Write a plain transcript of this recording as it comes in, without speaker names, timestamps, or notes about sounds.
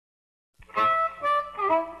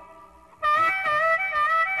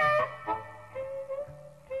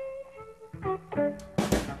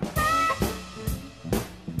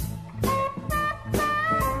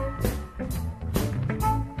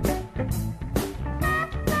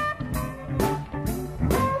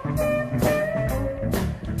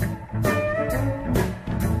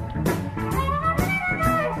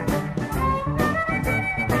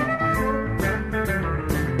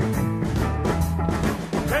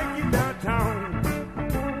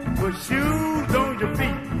shoes on your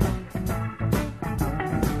feet.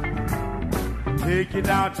 Take you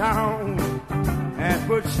downtown and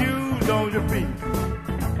put shoes on your feet.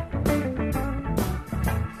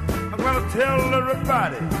 I'm gonna tell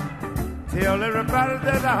everybody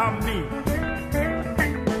that I'm me.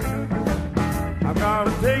 I'm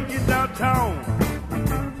gonna take you downtown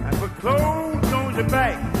and put clothes on your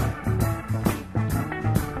back.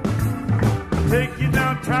 Take you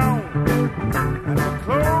downtown and put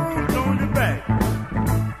clothes on your back.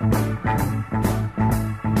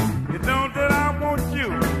 You know that I want you.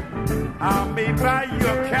 I may buy you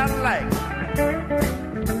a Cadillac.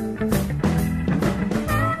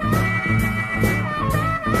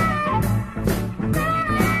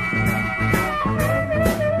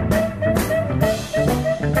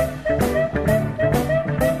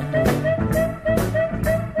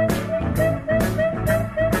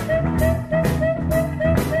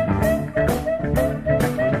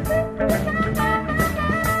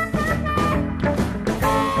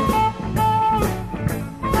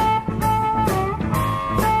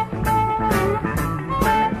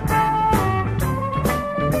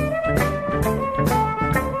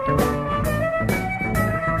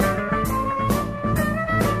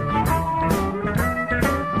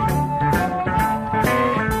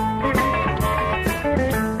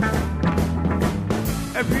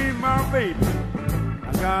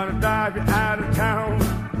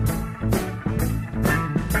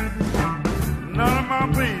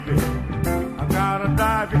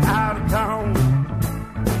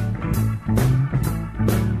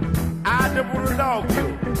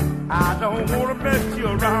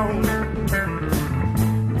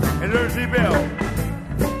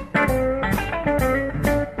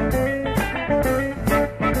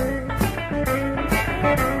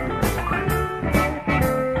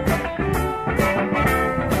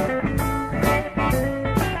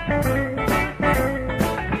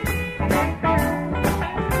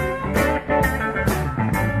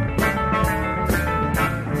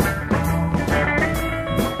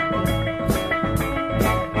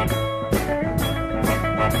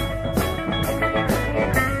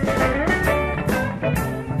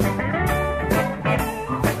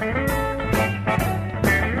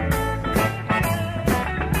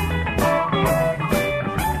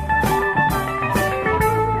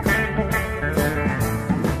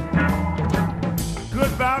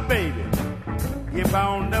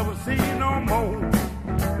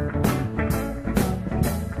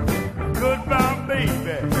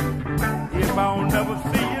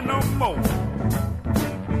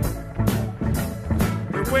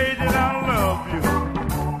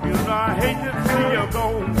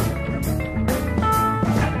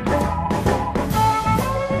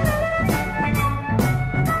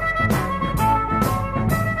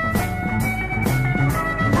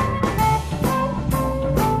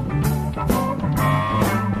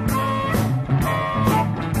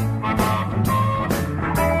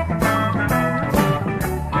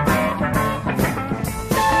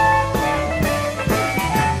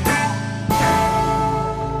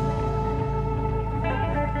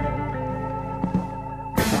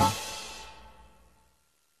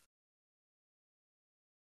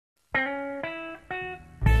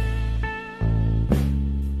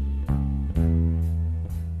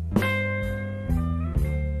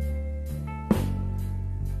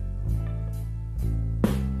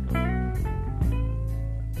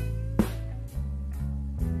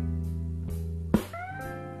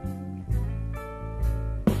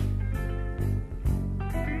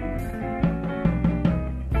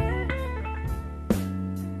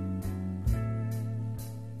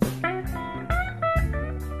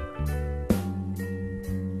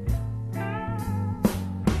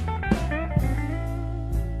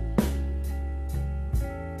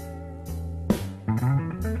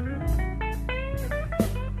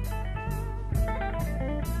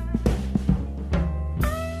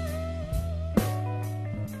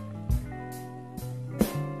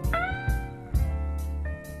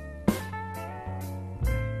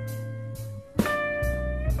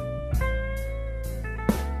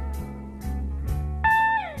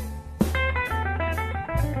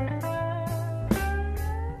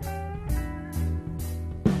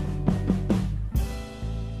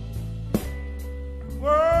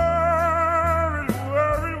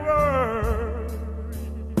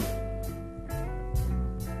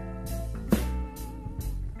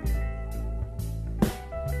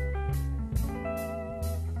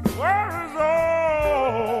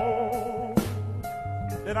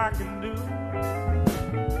 that I can do.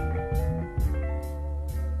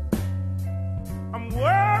 I'm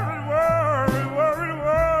worried, worried, worried,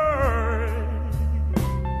 worried.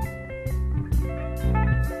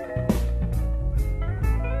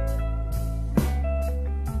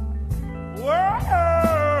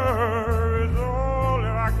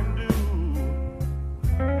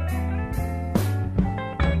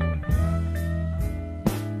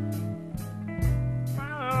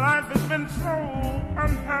 so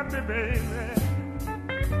unhappy, baby.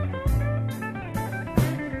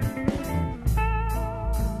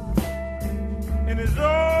 And it's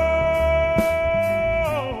all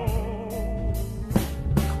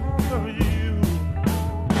because of you.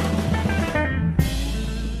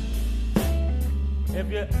 If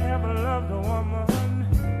you ever loved a woman,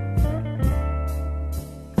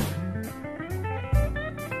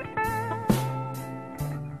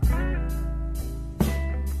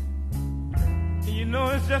 you know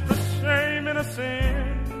it's just a shame and a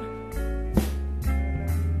sin.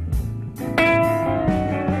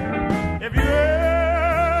 If you ever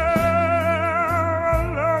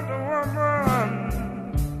loved a woman,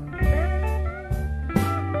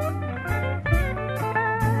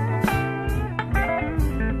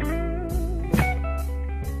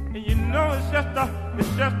 and you know it's just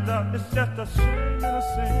a shame and a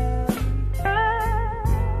sin.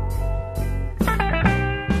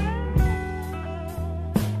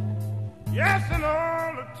 Yes, and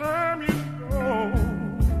all the time you go,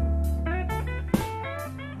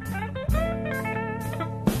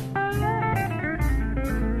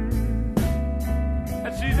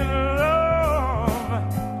 and she's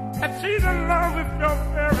in love with your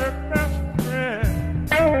very best friend.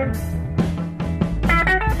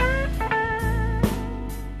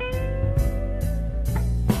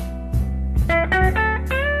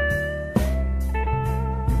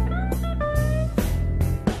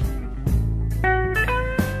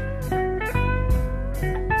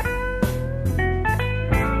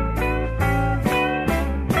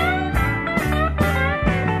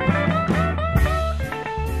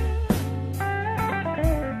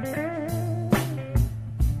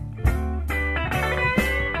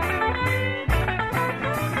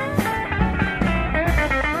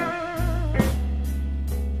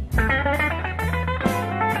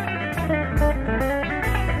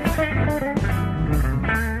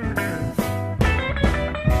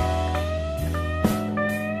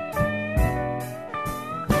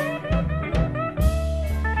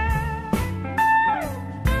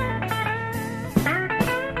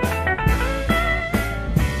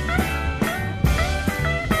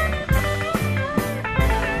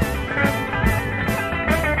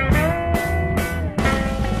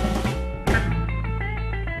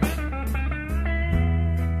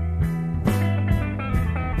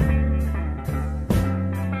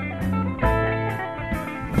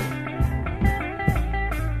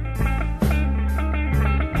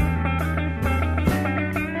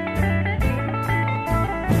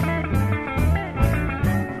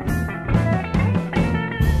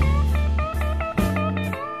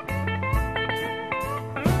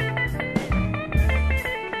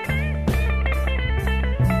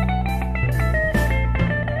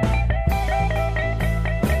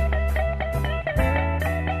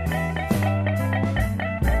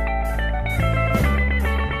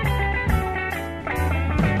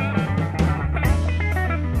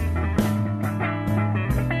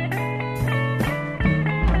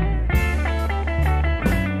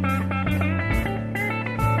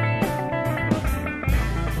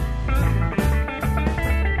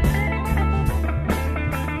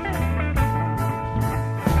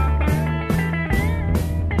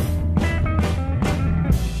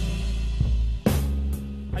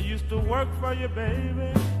 For you,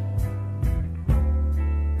 baby.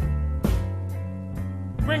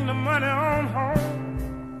 Bring the money on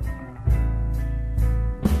home.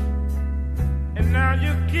 And now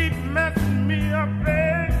you keep messing me up,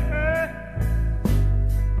 baby.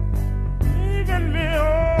 Leaving me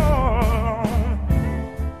all alone.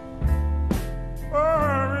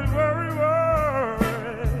 Worry, worry,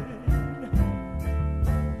 worry.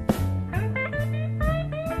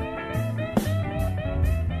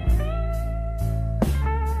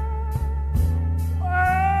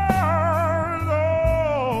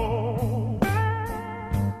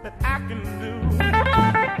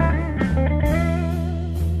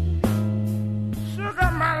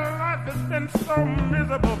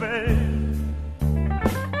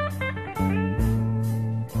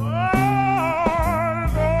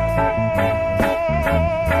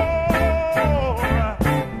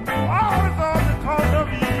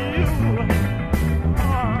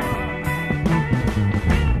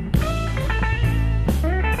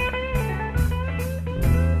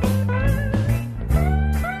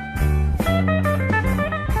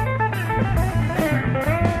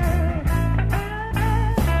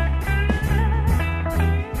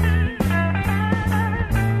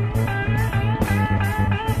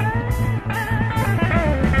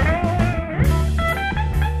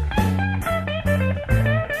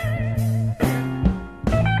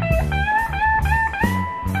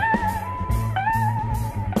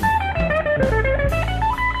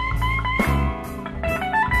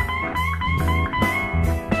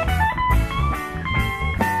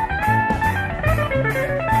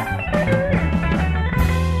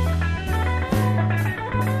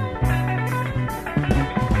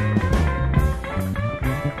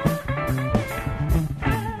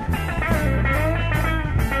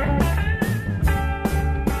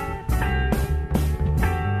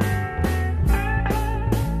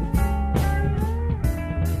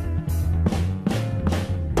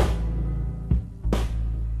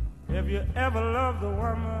 love the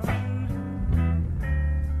woman.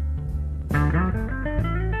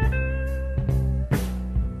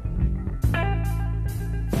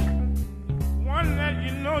 One that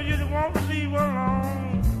you know you won't leave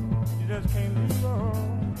alone. You just can't leave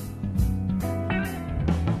alone.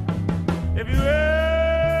 If you ever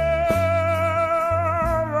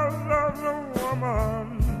love a woman,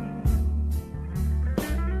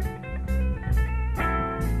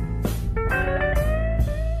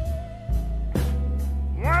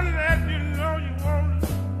 one that you know you won't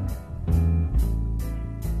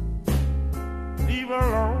leave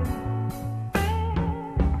alone,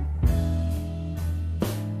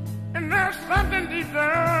 and there's something deep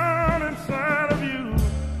down inside of you.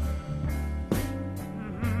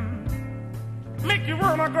 Make you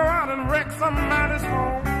wanna go out and wreck somebody's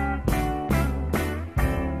home.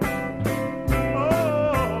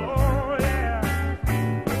 Oh, yeah.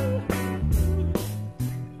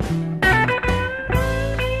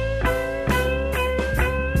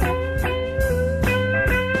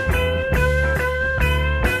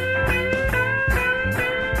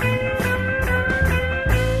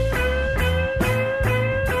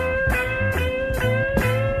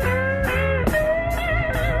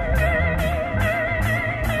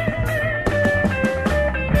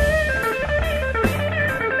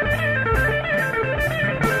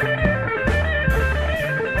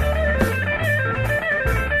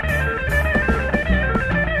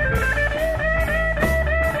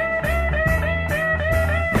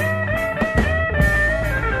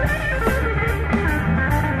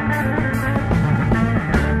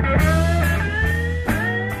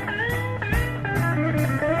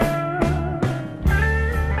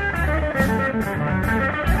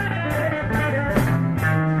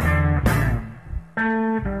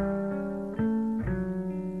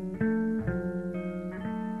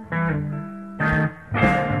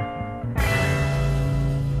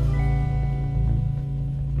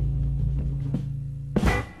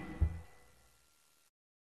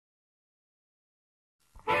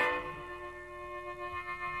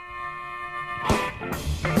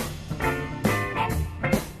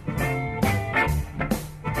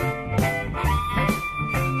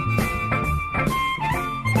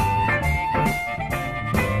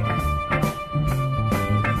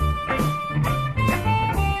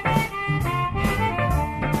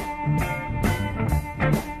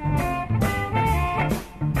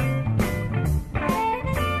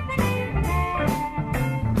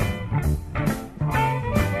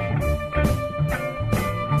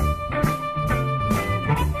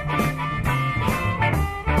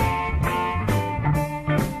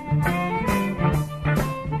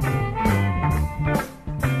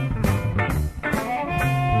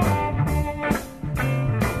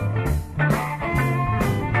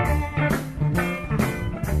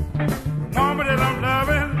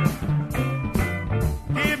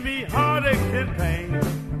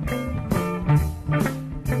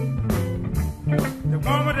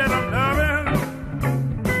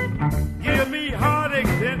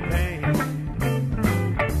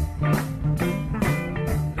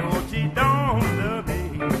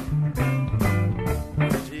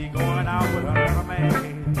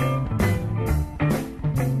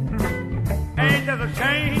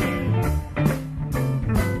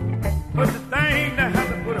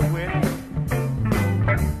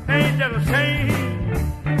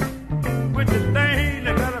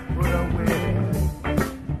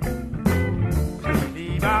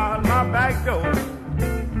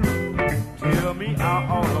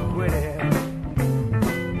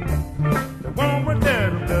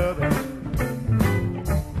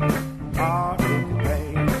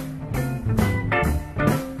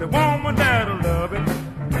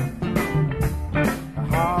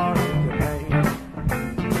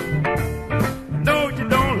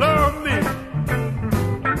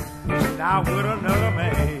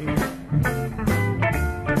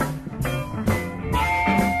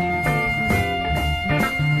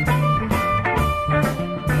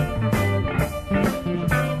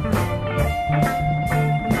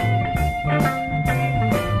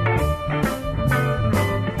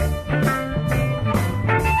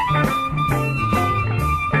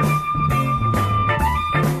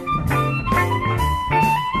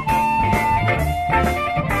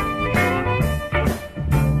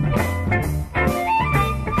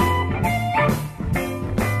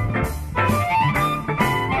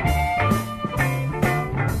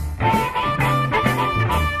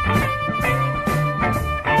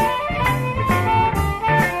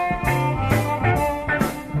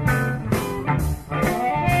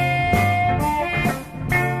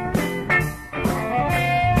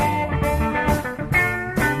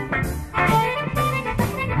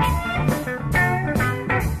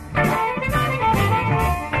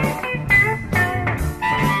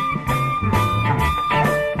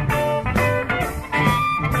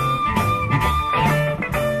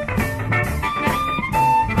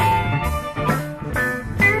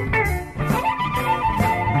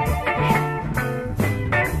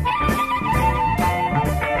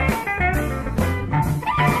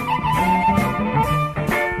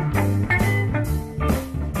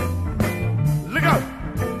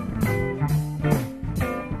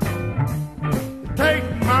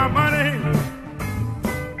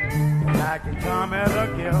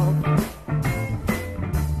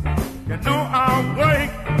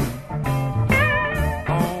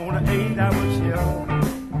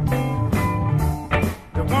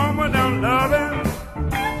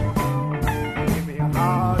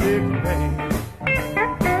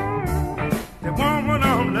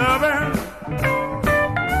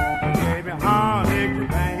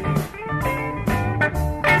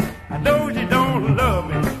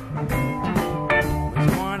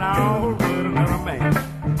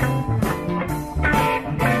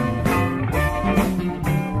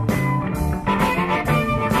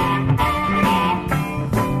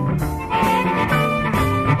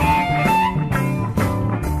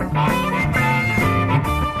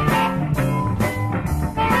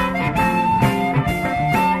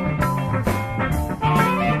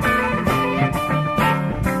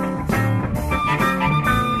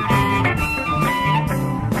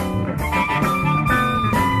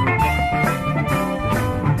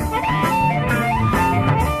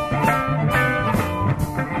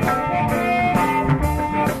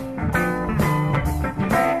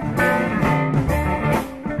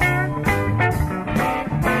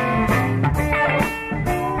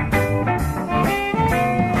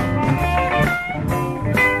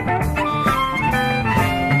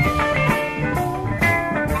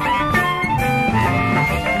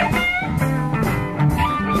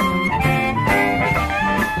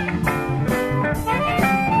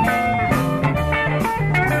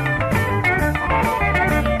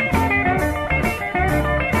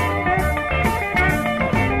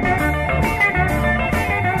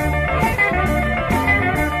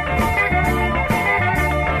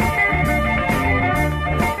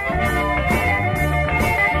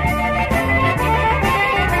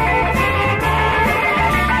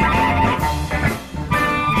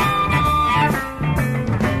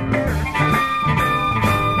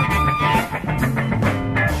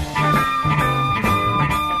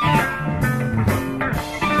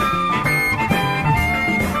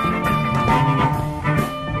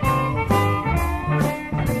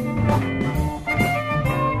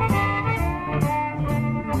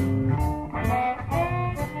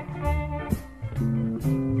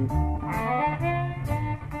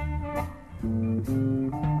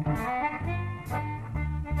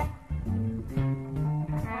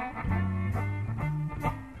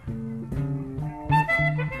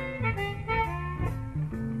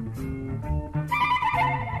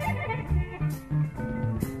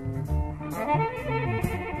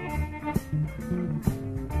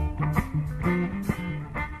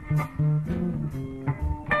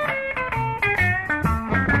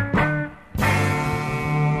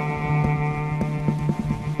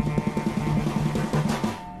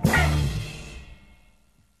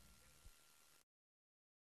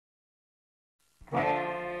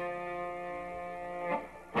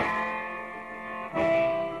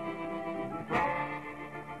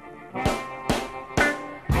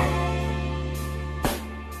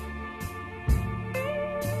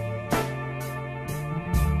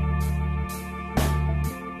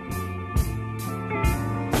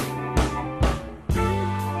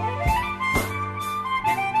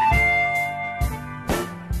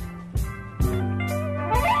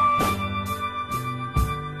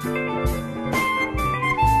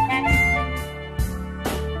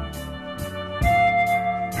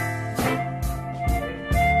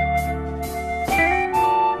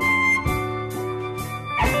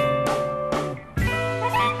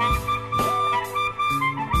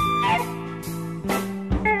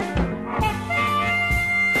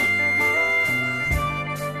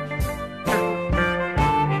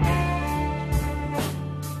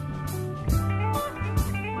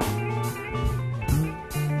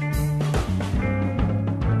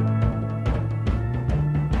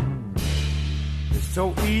 so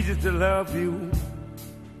easy to love you,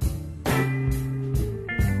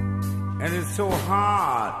 and it's so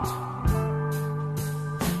hard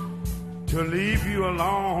to leave you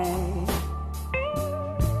alone.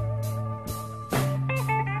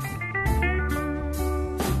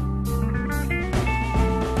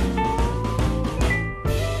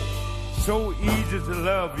 So easy to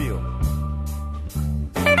love you,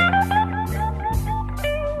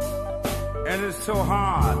 and it's so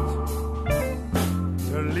hard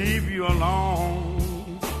to leave you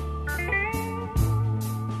alone.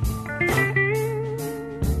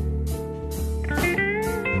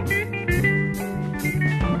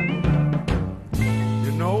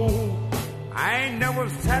 You know, I ain't never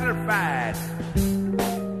satisfied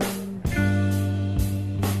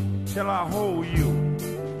till I hold you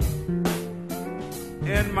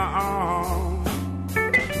in my arms.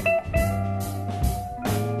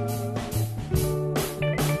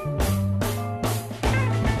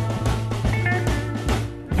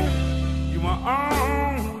 You my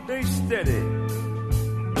arms, they steady,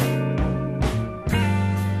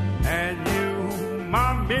 and you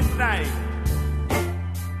my midnight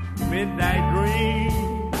dream.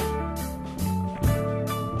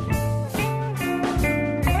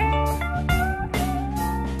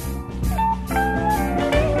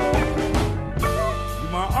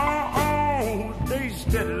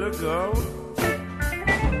 Go.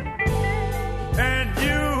 And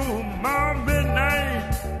you, my midnight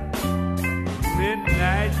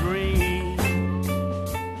dream.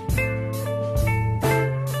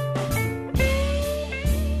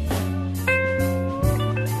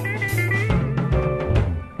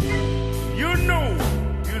 You know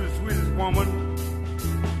you're the sweetest woman.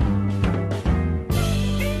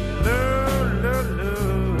 Love, love,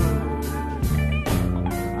 love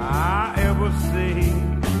I ever seen.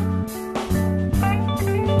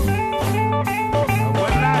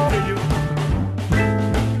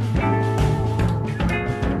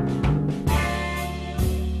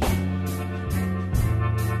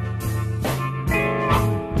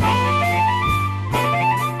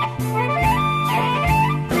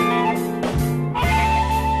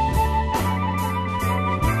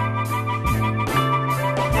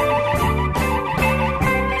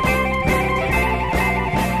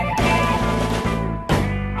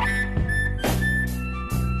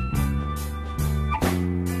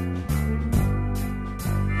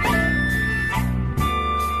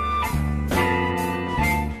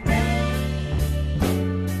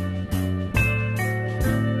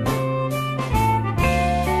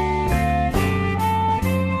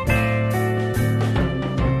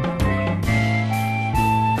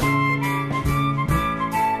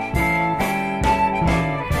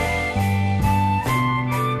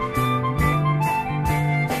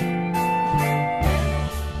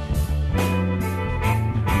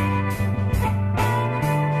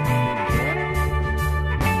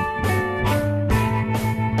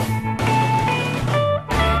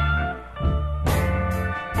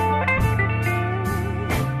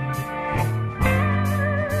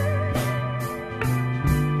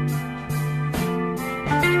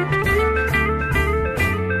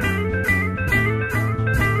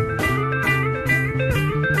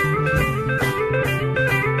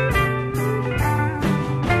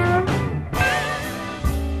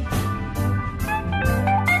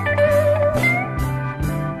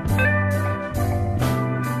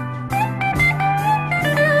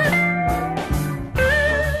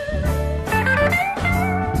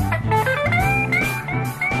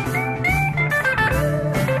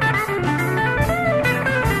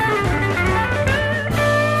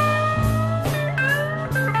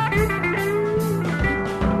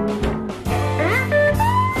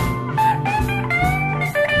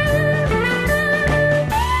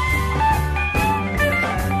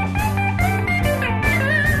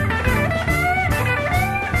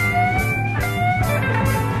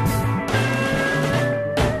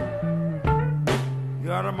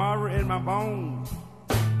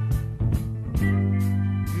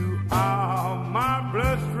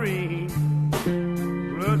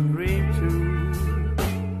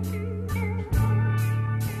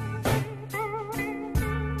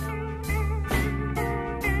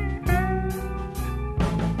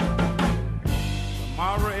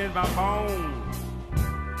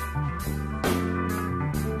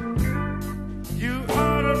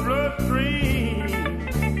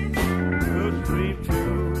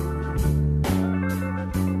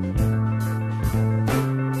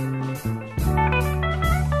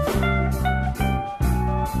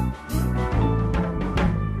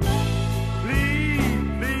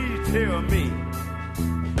 tell me.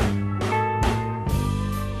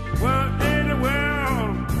 Well, anywhere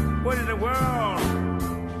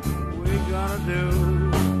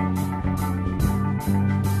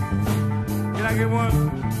like it was.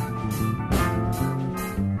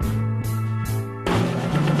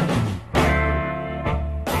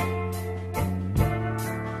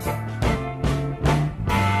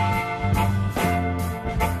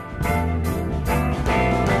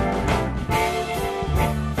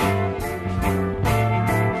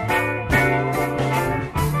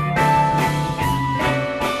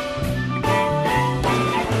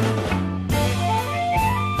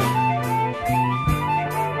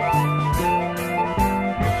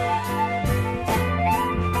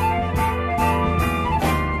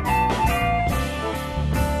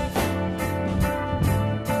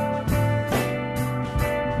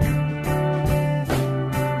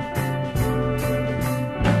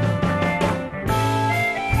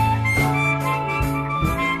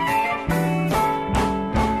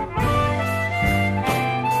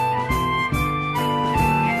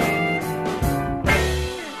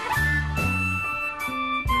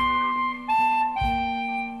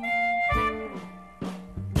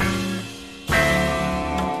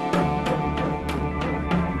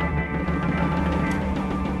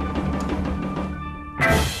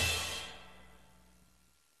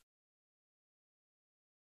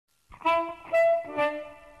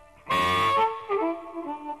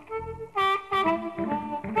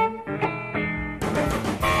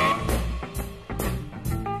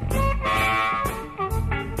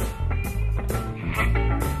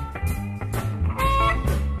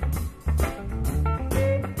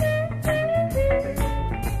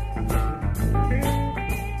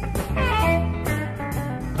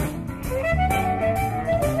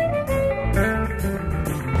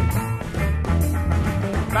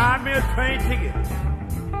 Train ticket,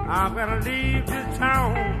 I'm gonna leave this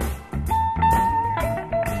town.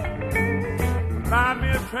 Buy me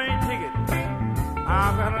a train ticket,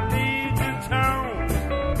 I'm gonna leave this town.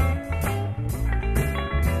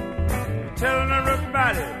 Telling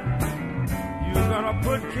everybody, you're gonna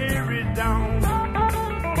put Carey down.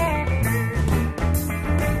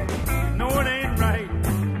 No, it ain't right.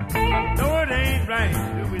 No, it ain't right.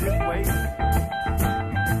 Do it this way.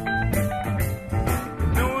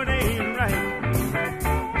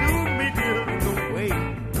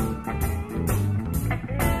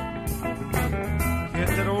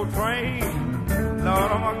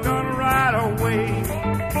 Lord, I'm gonna ride away.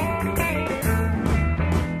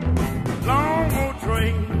 Long old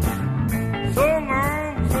train, so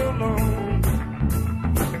long, so long.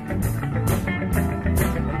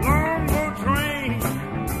 Long old train,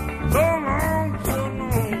 so long, so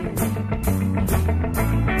long.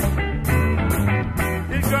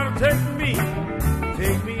 It's gonna take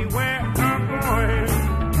me where I'm going.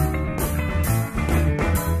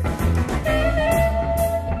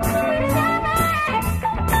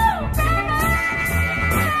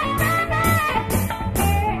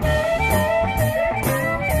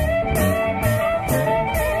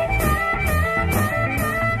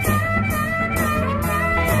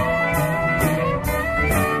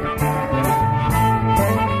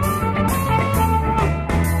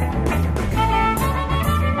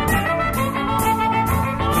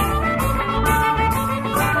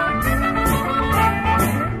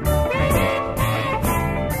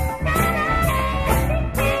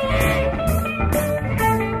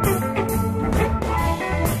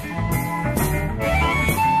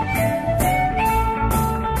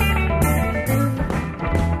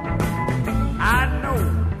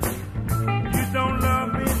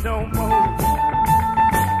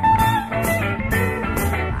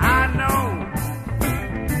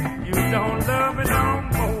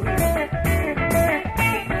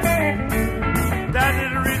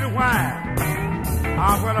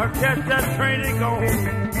 I'm gonna catch that train and go.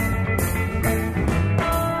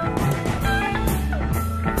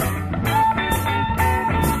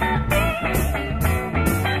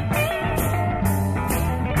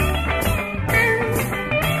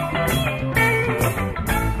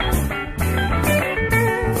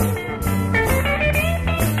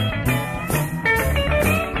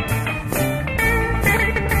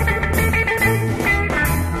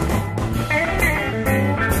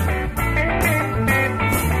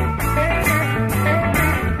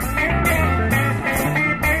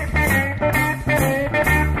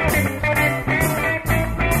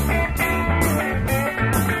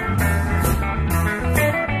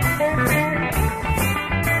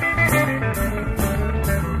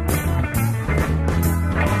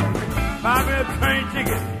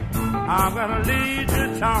 I'm gonna leave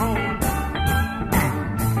the town.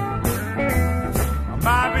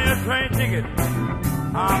 Buy me a train ticket.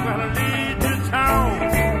 I'm gonna leave the town.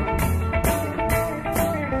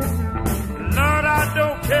 Lord, I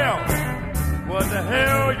don't care what the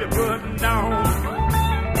hell you putting down?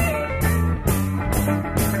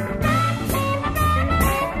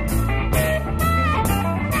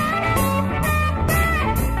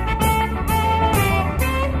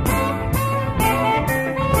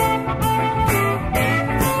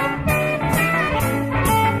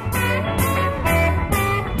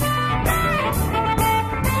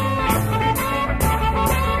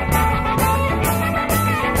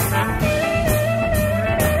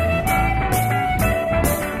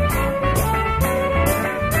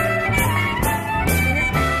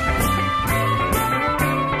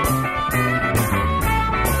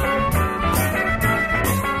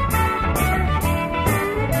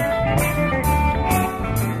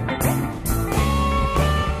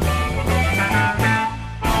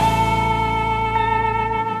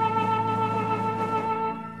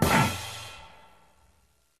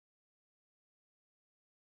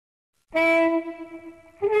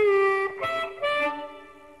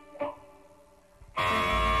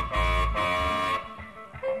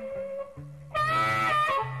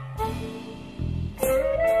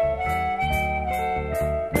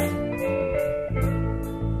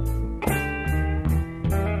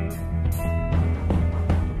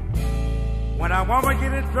 When a woman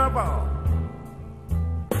get in trouble,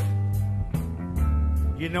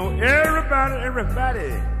 you know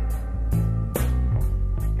everybody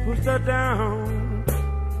puts her down.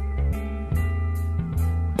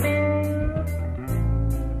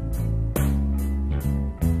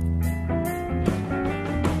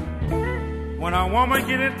 When a woman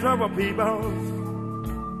get in trouble, people,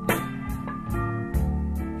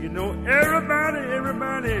 you know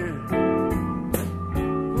everybody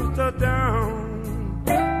puts her down.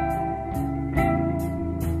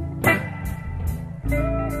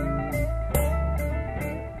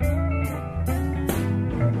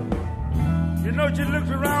 You know, she looks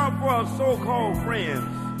around for her so-called friends.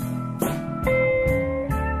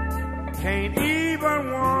 Can't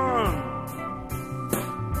even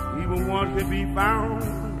one can be found.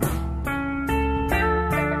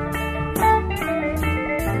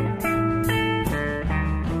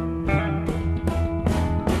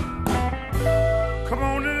 Come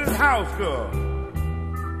on to this house, girl.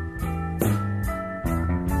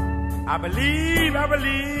 I believe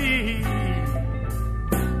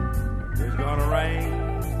it's gonna rain.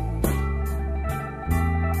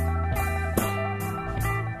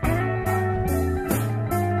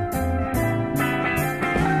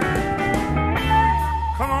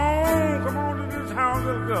 Come on to this house,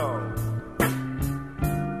 little girl.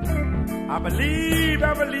 I believe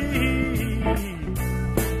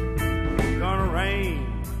it's gonna rain.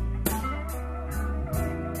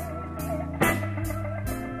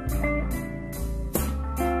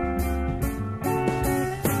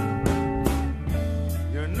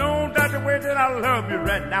 That I love you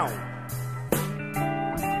right now.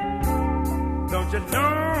 Don't you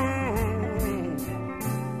know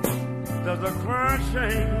there's a crying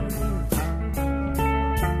shame?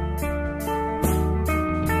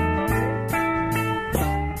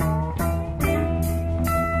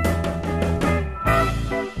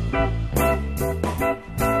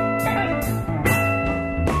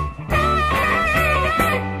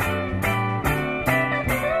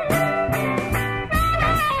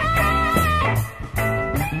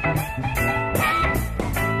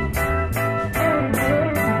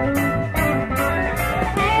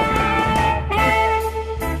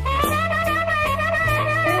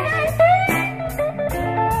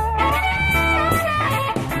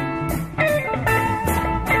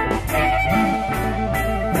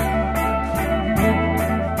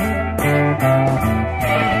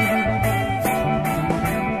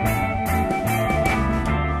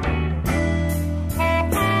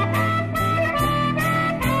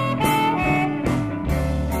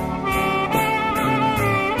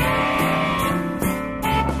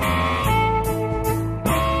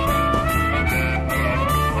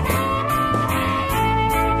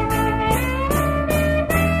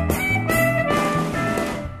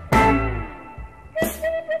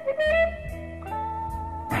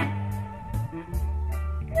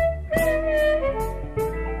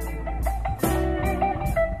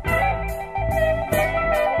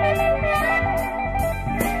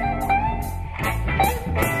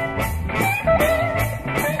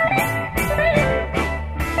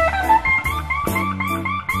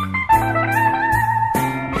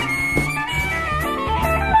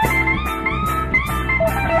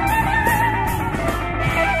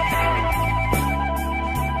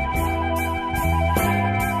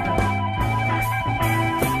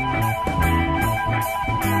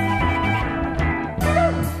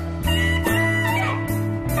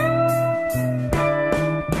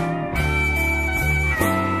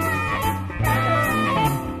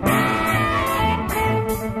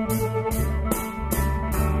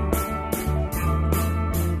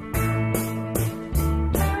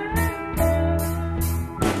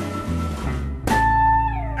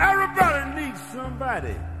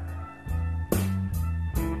 somebody.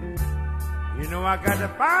 You know I got to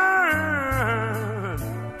find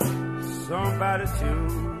somebody too.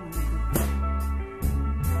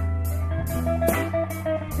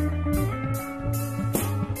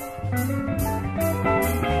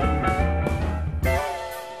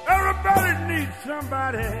 Everybody needs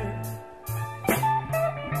somebody.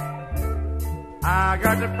 I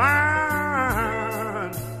got to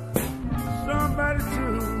find somebody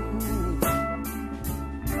too.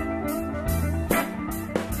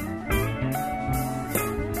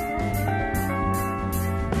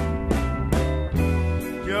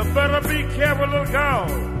 You better be careful, little girl.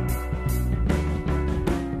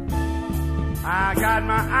 I got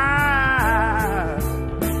my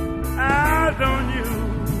eyes on you.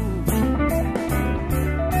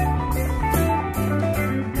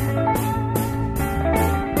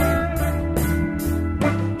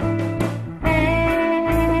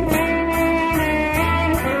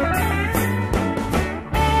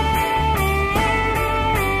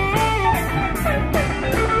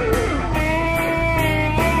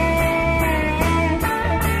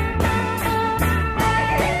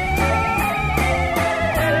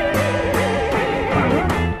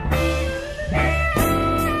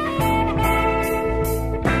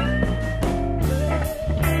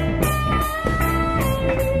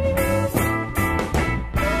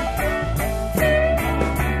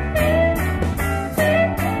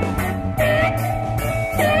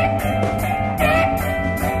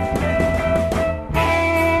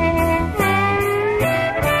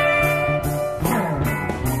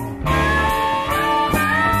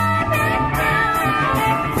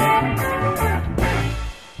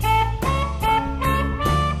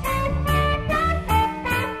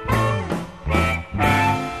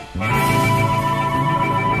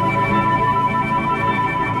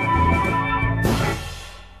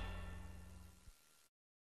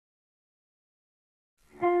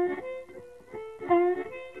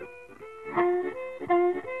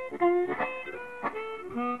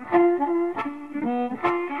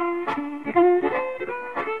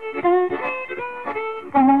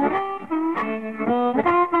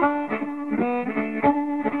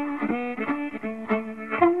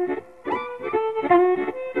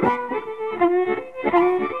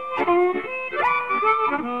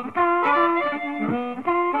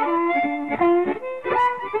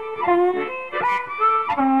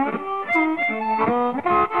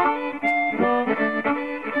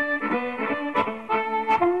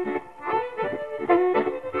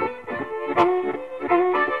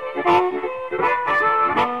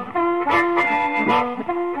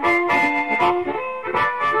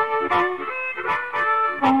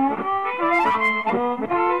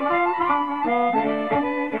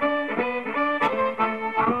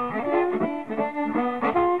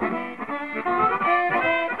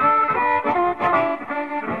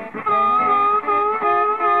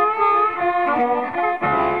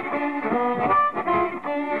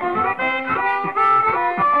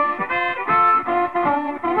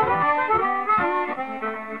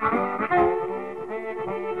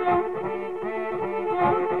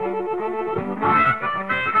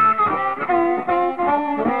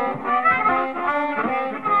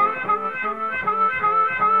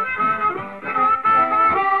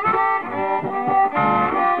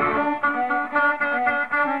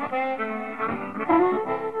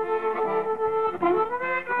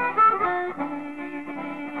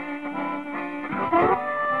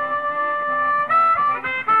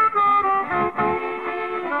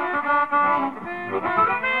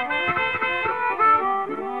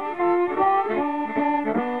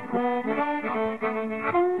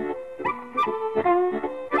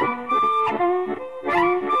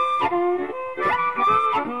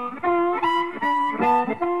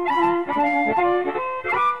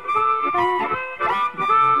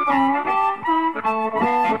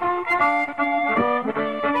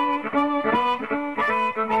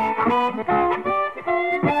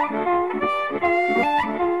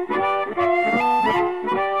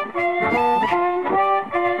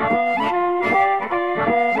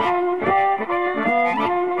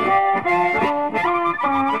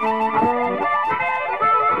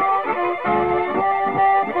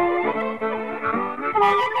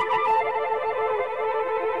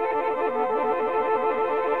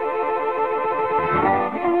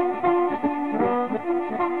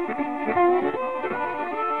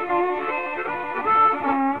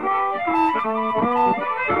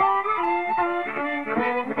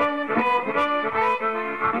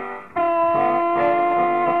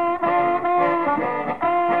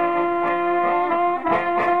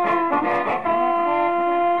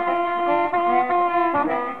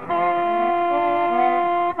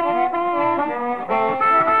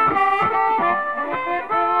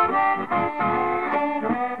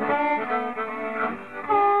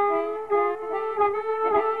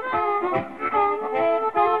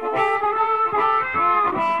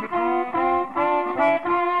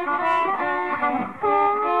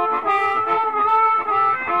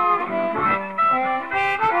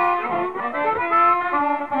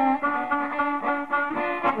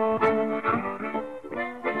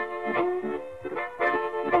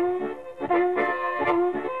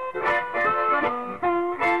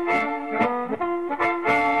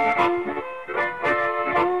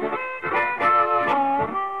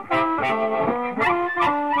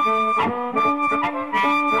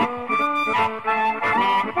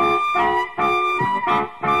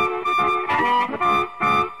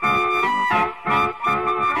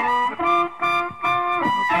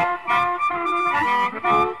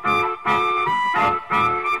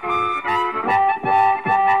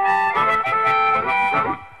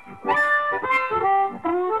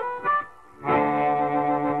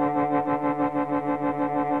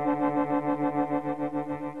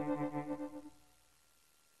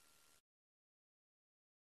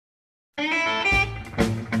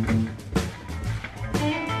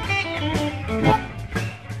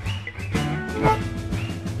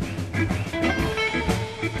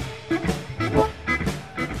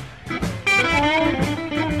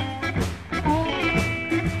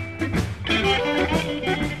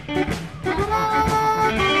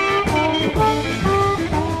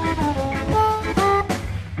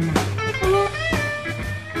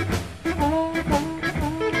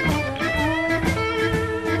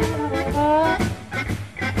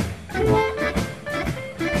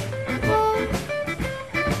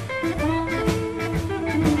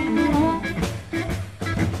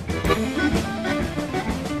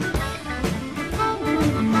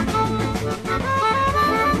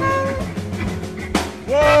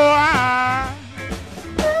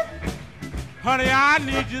 I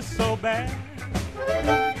need you so bad.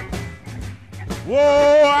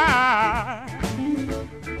 Whoa,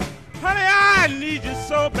 honey, I need you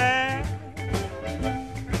so bad.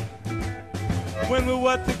 When we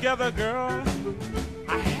were together, girl,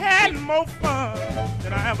 I had more fun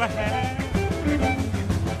than I ever had.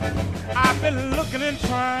 I've been looking and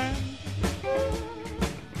trying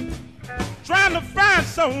to find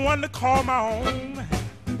someone to call my own.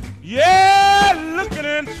 Yeah, looking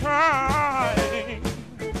and trying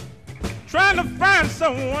to find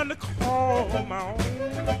someone to call my own.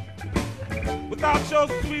 Without your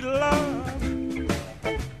sweet love,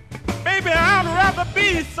 baby, I'd rather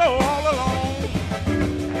be so all alone.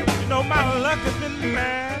 You know my luck has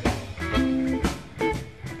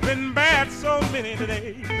been bad so many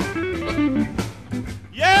days.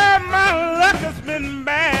 Yeah, my luck has been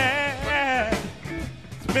bad.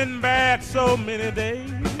 It's been bad so many days.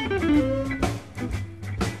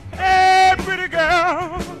 Hey, pretty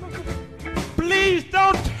girl, please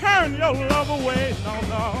don't turn your love away, no,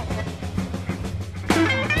 no.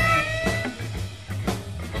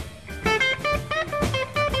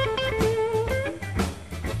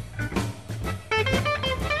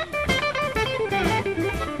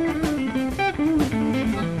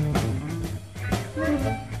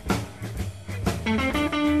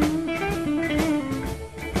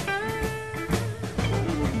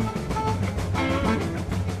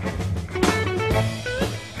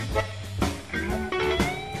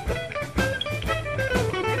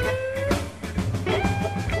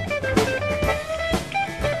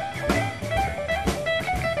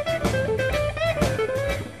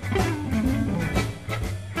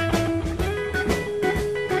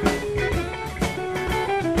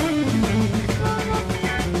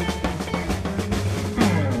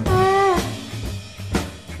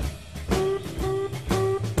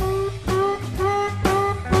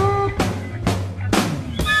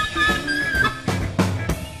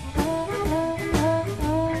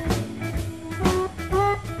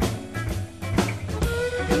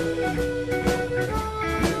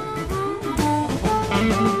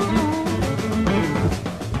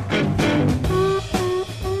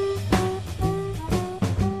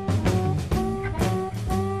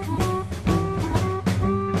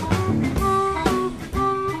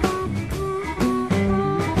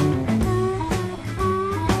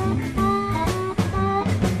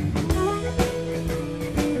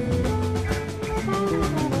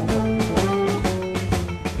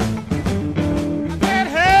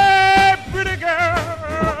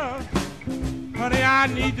 I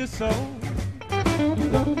need you so.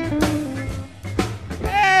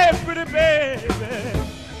 Hey, pretty baby,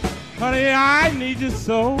 honey, I need you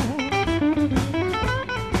so.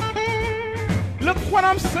 Look what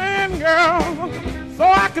I'm saying, girl, so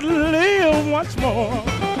I could live once more.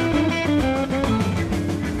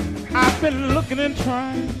 I've been looking and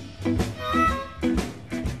trying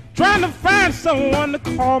to find someone to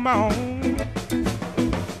call my own.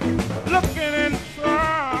 Looking and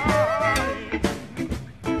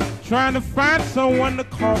trying to find someone to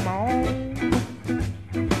call my own.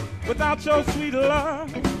 Without your sweet love,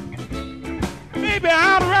 maybe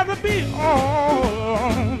I'd rather be all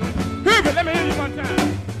alone. Here, let me hear you one time.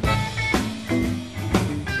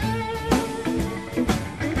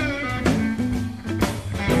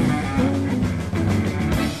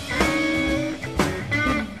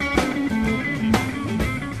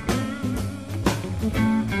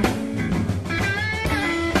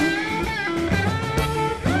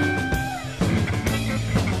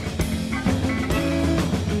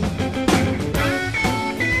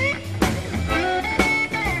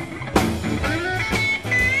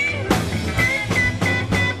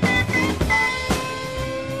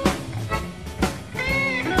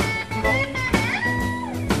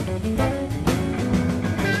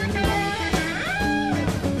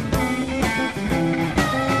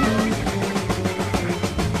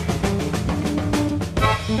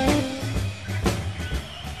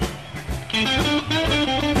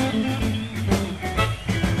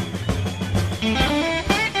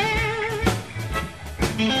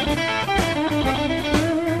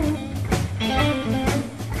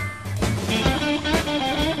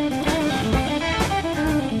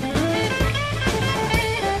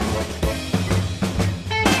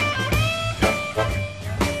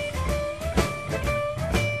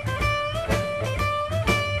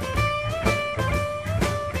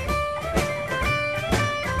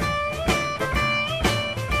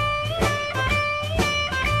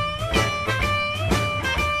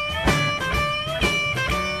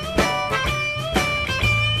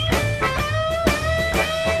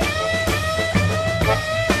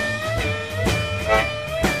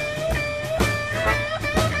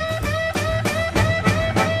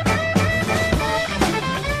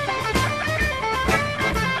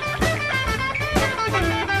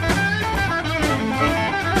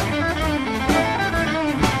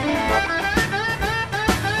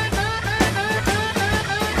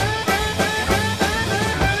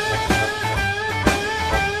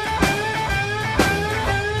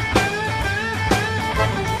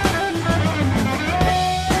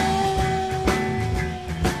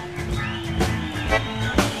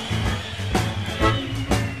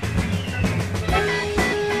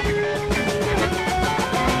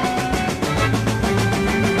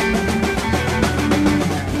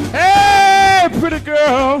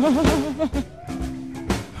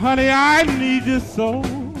 Honey, I need you so.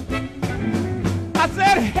 I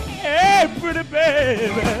said, hey, pretty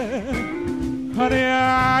baby. Honey,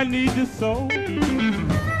 I need you so.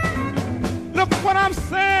 Look what I'm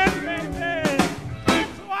saying, baby.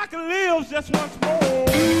 So I can live just once more.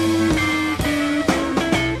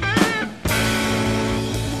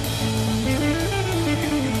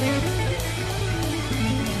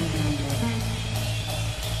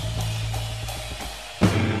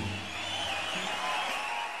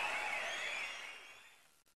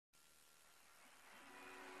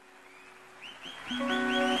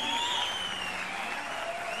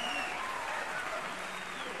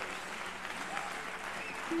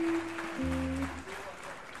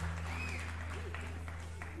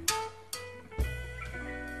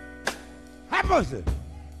 How was it?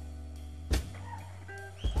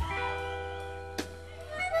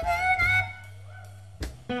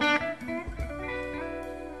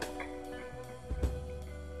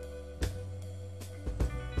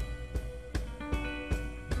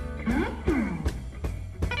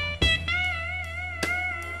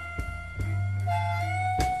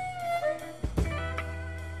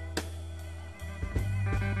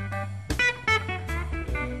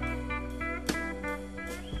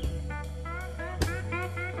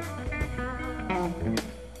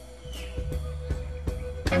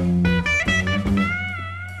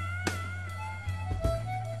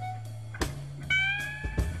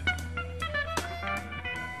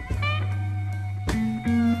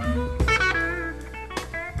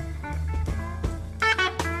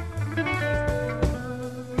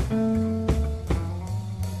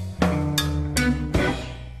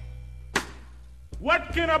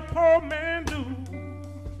 What can a poor man do?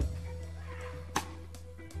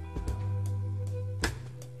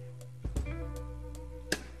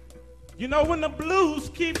 You know, when the blues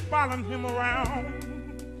keep following him around,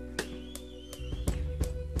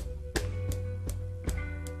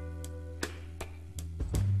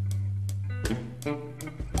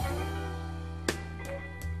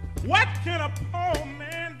 what can a poor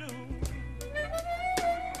man do?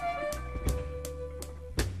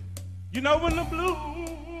 You know, when the blues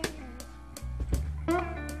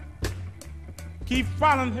keep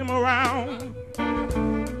following him around,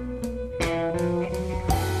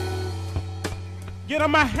 get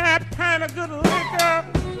him a half pint of good liquor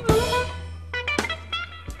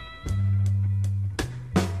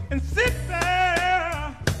and sit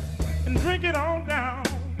there and drink it on down.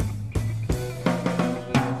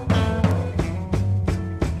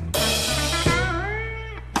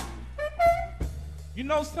 You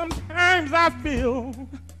know, sometimes I feel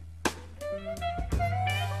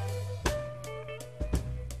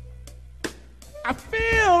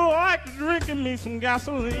like drinking me some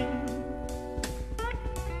gasoline.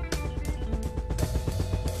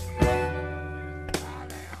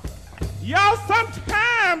 Y'all,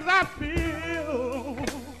 sometimes I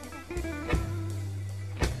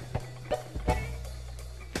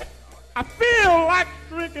feel like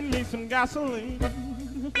drinking me some gasoline.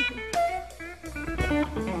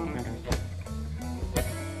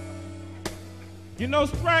 You know,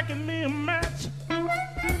 striking me a match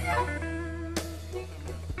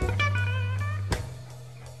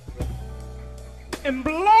and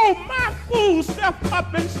blow my fool self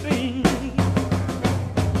up in steam.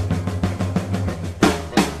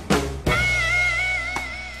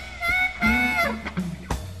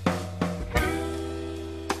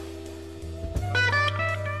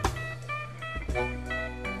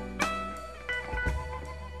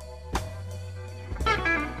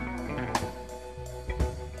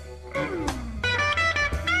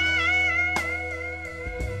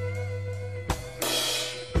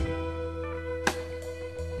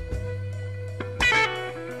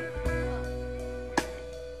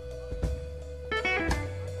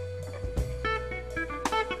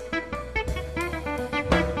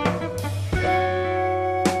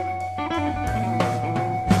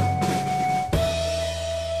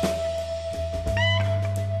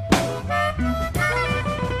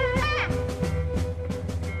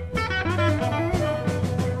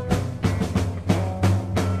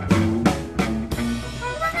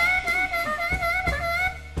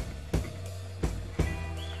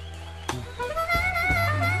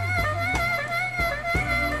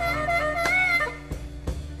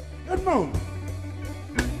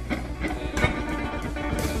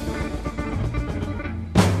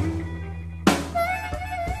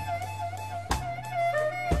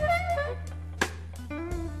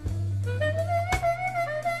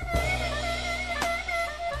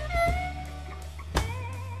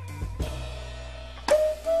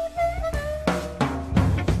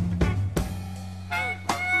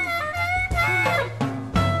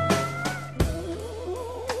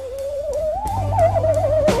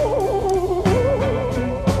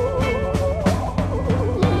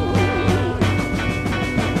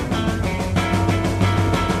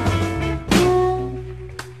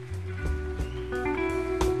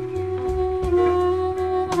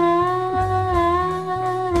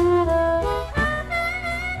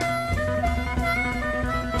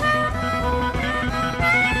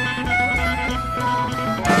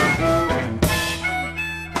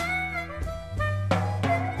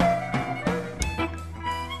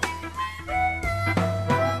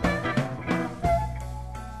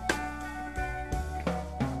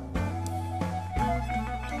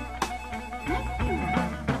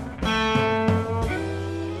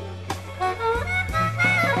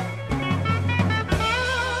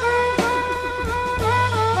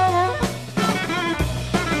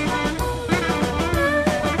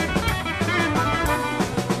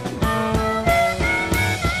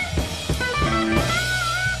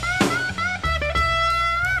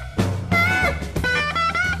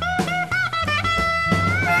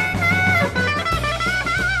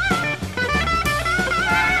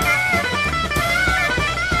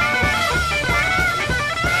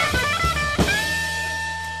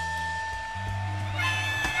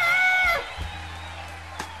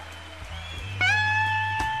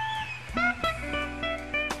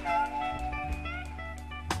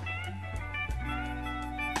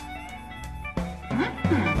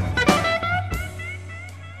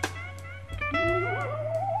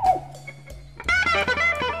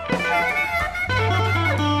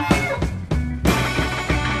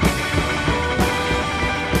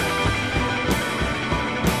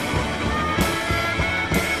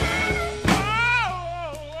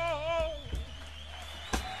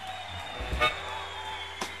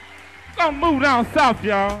 gonna move down south,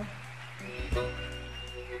 y'all.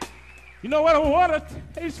 You know what the water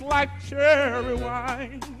tastes like? Cherry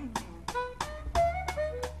wine.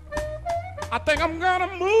 I think I'm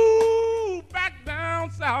gonna move back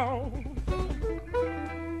down south.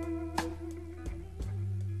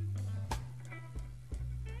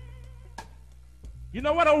 You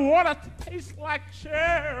know what the water tastes like?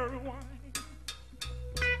 Cherry wine.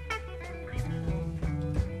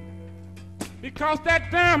 Because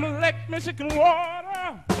that damn Lake Michigan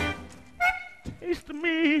water tastes to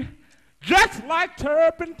me just like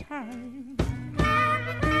turpentine.